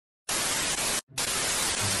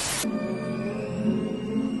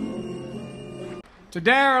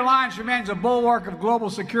Today, our alliance remains a bulwark of global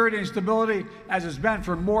security and stability, as it's been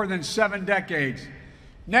for more than 7 decades.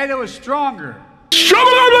 NATO is stronger.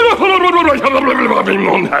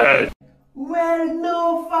 Well,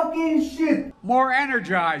 no fucking shit. More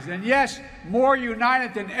energized, and yes, more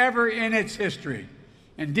united than ever in its history.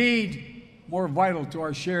 Indeed, more vital to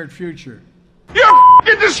our shared future. You're a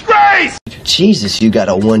f***ing disgrace! Jesus, you got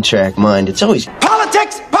a one-track mind. It's always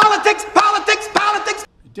Politics, politics, politics, politics.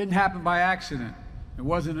 It didn't happen by accident. It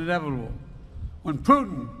wasn't inevitable. When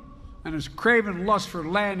Putin and his craven lust for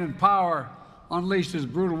land and power unleashed his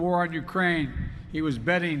brutal war on Ukraine, he was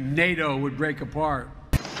betting NATO would break apart.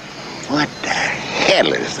 What the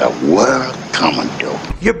hell is the world coming to?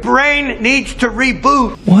 Your brain needs to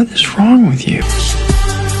reboot. What is wrong with you?